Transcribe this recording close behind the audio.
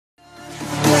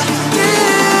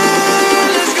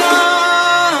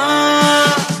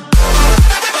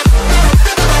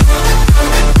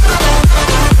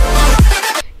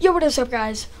up,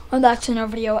 guys? Welcome back to another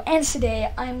video, and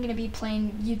today I'm going to be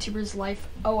playing YouTubers Life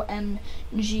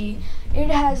OMG.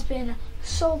 It has been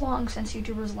so long since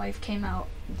YouTubers Life came out,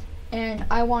 and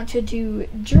I want to do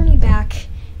journey back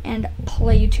and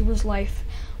play YouTubers Life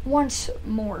once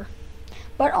more,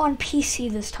 but on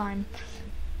PC this time.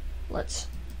 Let's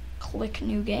click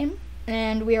new game,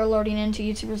 and we are loading into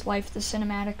YouTubers Life, the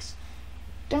cinematics.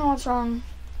 Don't know what's wrong.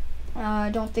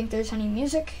 I don't think there's any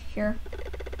music here.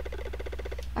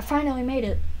 I finally made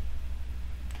it.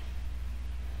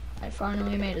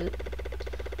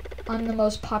 I'm the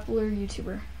most popular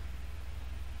YouTuber.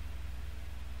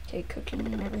 Okay, cooking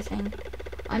and everything.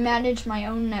 I manage my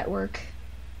own network.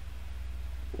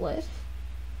 With.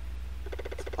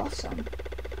 It's awesome.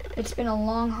 It's been a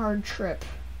long, hard trip.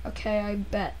 Okay, I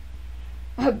bet.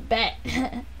 I bet.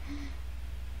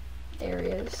 There he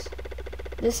is.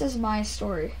 This is my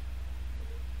story.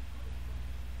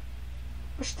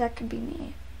 Wish that could be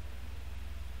me.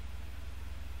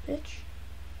 Bitch.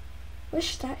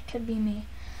 Wish that could be me.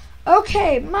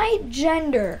 Okay, my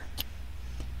gender.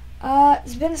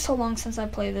 It's been so long since I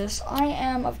played this. I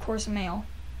am, of course, a male.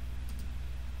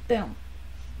 Boom.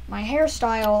 My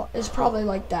hairstyle is probably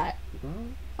like that.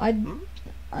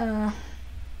 Nah,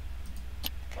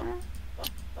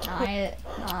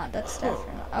 that's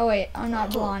different. Oh wait, I'm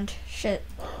not blonde. Shit.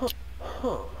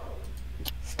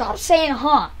 Stop saying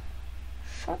huh.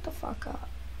 Shut the fuck up.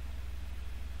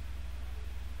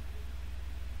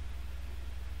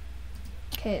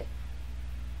 Okay.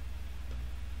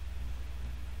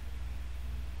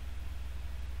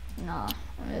 Nah,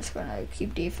 I'm just gonna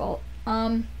keep default.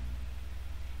 I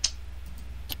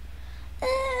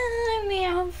mean,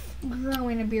 I'm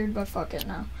growing a beard, but fuck it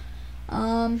now.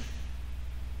 I'll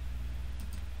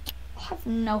have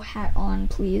no hat on,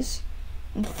 please.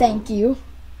 And thank you.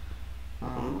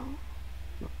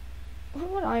 What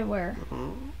would I wear?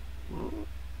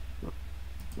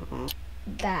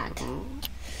 That.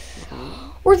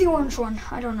 Or the orange one.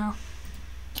 I don't know.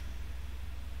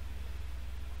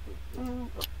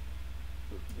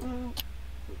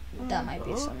 That might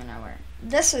be something I wear.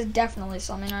 This is definitely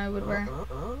something I would wear.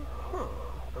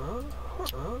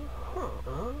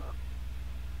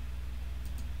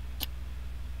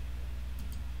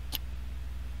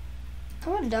 I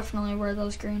would definitely wear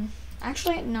those green.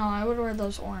 Actually, no, I would wear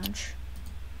those orange.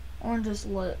 Orange is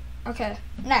lit. Okay,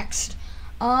 next.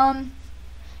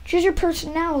 Choose your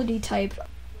personality type.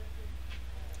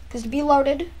 Because to be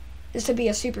loaded is to be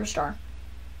a superstar.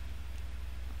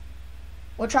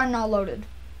 Which I'm not loaded.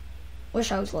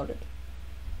 Wish I was loaded.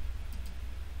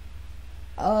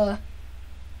 What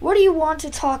do you want to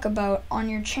talk about on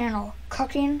your channel?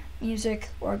 Cooking, music,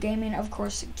 or gaming? Of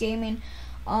course, gaming.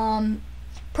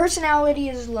 Personality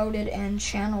is loaded and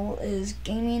channel is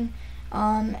gaming.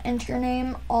 Enter your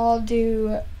name. I'll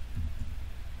do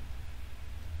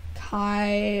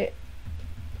Kai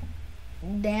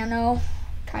Dano.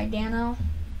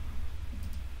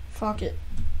 Fuck it.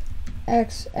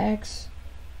 XX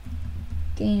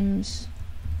Games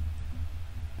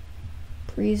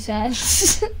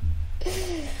presents.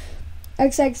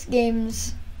 XX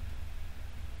Games.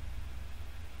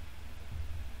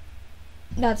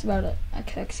 That's about it.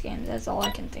 XX Games. That's all I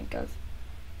can think of.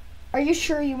 Are you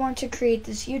sure you want to create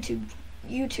this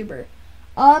YouTuber?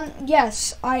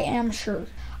 Yes, I am sure.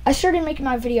 I started making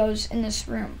my videos in this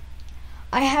room.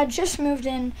 I had just moved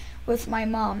in with my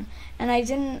mom, and I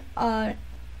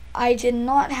did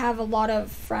not have a lot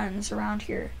of friends around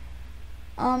here.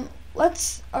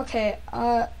 Let's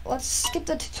skip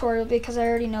the tutorial because I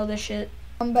already know this shit.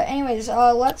 But anyways,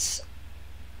 let's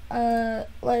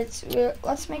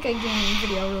make a gaming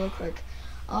video real quick.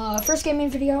 First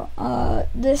gaming video.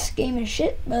 This game is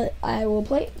shit, but I will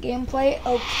play gameplay.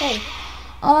 Okay.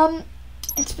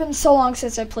 It's been so long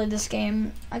since I played this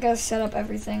game. I gotta set up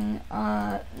everything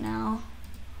now.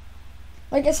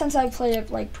 Like, since I played it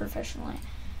like professionally.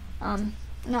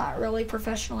 Not really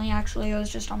professionally, actually. It was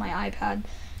just on my iPad,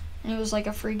 and it was like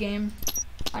a free game.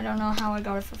 I don't know how I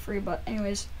got it for free, but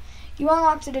anyways. You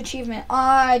unlocked an achievement.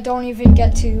 I don't even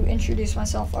get to introduce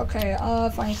myself. Okay,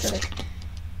 funny critic.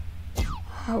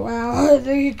 Oh, wow,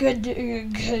 good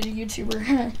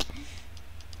YouTuber.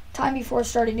 Time before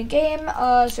starting a game,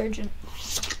 surgeon.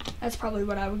 That's probably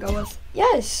what I would go with.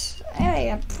 Yes,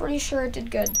 hey, I'm pretty sure it did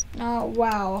good.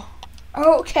 Wow.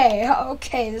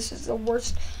 Okay, this is the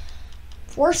worst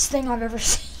thing I've ever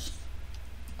seen.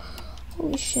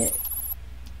 Holy shit.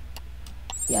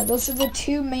 Yeah, those are the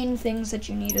two main things that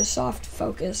you need, is soft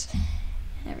focus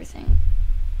and everything.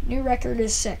 New record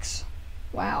is 6.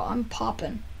 Wow, I'm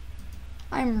popping.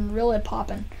 I'm really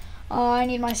popping. I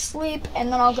need my sleep,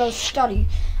 and then I'll go study.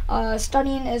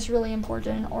 Studying is really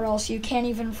important, or else you can't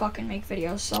even fucking make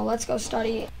videos. So let's go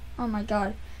study. Oh my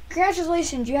god.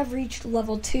 Congratulations, you have reached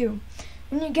level 2.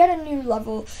 When you get a new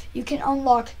level, you can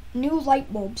unlock new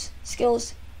light bulbs,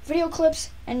 skills, video clips,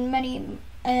 and many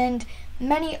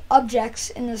objects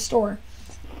in the store.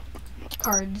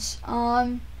 Cards.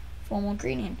 Formal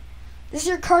greeting. This is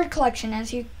your card collection.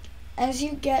 As you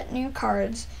get new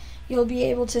cards, you'll be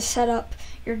able to set up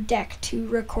your deck to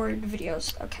record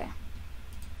videos. Okay.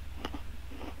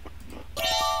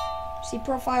 See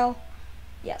profile?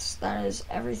 Yes, that is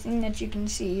everything that you can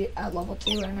see at level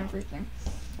 2 and everything.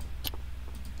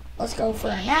 Let's go for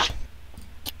a nap.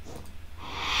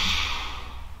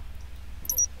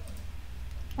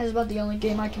 This is about the only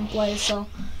game I can play, so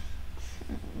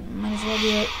might as well do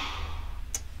it.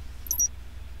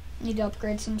 Need to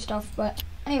upgrade some stuff, but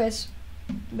anyways,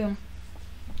 boom.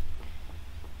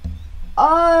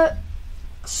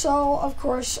 So of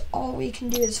course all we can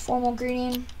do is formal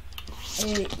greeting.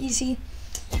 Easy.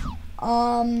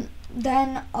 Then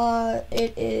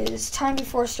it is time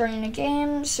before starting a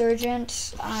game.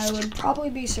 Sergeant. I would probably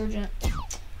be Sergeant.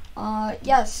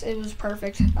 Yes, it was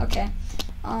perfect. Okay.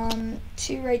 2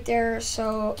 right there,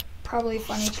 so probably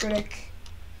funny critic.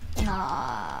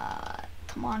 Nah.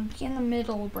 Come on, be in the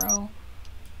middle, bro.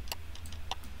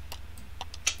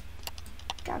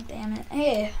 God damn it.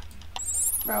 Hey.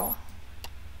 Bro.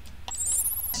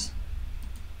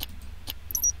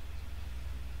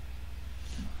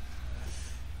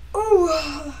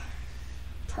 Ooh.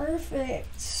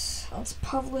 Perfect. Let's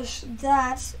publish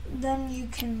that. Then you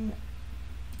can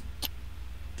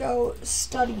go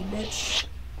study, bitch.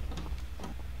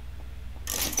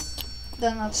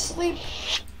 Then let's sleep.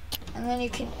 And then you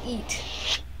can eat.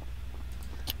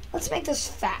 Let's make this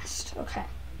fast. Okay.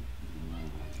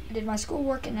 I did my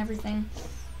schoolwork and everything.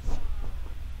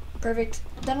 Perfect.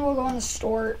 Then we'll go in the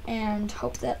store and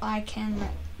hope that I can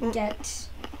get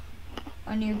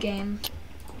a new game.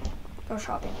 Go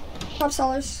shopping. Top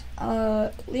sellers.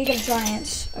 League of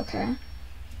Giants. Okay.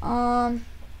 I'm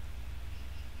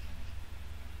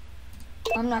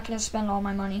not gonna spend all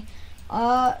my money.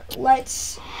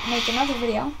 Let's make another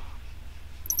video.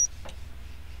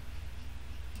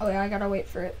 Oh yeah, I gotta wait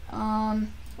for it.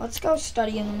 Let's go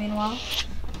study in the meanwhile.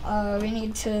 We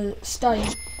need to study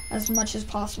as much as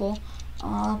possible.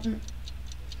 I'm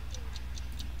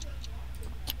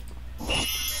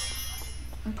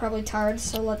probably tired,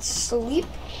 so let's sleep.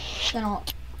 Then I'll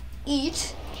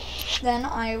eat. Then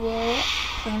I will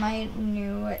play my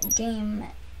new game,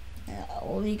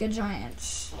 League of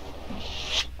Giants.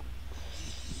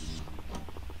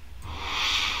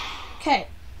 Okay.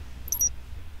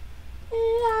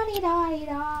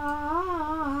 La-di-da-di-da.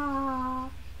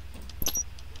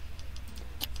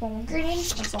 Formal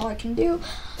greetings, that's all I can do.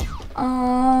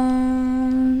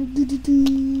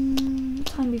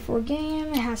 Time before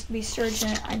game, it has to be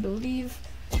Sergeant, I believe.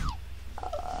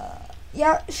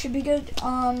 Yeah, it should be good.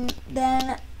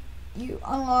 Then you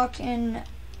unlock in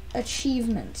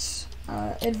achievements.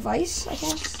 Advice, I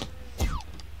guess?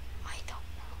 I don't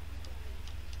know.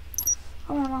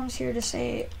 Oh, my mom's here to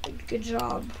say good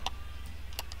job.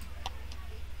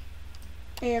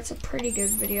 Hey, it's a pretty good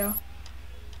video.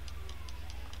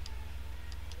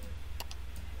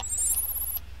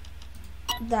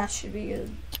 That should be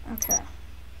good. Okay.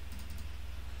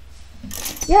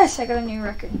 Yes, I got a new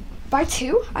record. By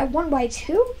 2? I won by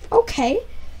 2? Okay.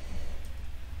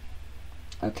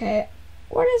 Okay.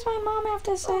 What does my mom have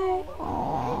to say?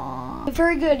 Aww.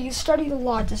 Very good. You studied a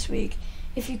lot this week.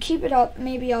 If you keep it up,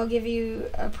 maybe I'll give you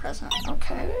a present.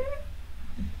 Okay.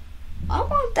 I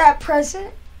want that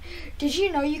present. Did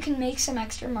you know you can make some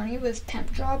extra money with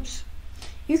temp jobs?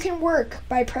 You can work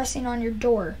by pressing on your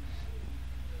door,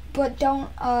 but don't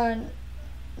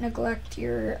neglect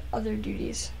your other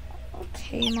duties.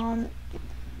 Okay, Mom.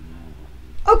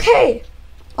 Okay,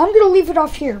 I'm gonna leave it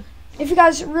off here. If you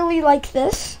guys really like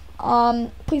this,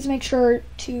 please make sure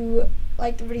to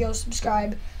like the video,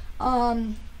 subscribe.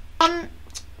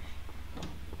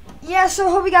 Yeah, so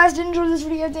hope you guys did enjoy this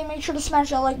video. Then make sure to smash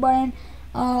that like button.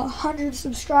 100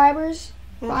 subscribers,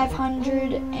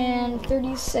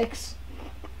 536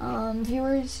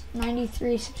 viewers,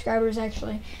 93 subscribers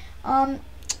actually.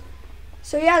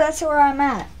 So yeah, that's where I'm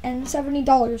at, and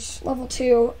 $70, level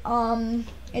 2.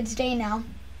 It's day now.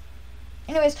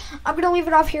 Anyways, I'm gonna leave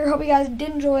it off here. Hope you guys did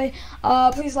enjoy.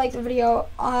 Please like the video,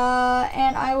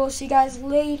 and I will see you guys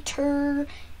later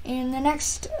in the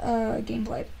next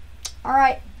gameplay. All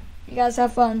right, you guys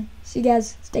have fun. See you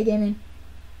guys. Stay gaming.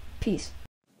 Peace.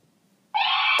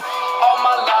 All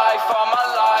my life,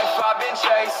 I've been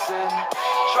chasing,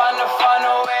 trying to find a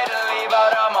way to leave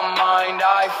out of my mind.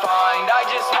 I find? I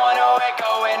just wanna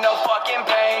echo in no fucking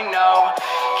pain, no.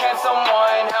 Can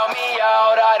someone help me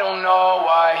out? I don't know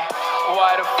why.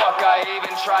 Why the fuck I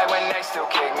even try when they still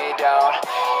kick me down?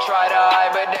 Try to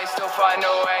hide but they still find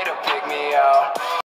a way to pick me out.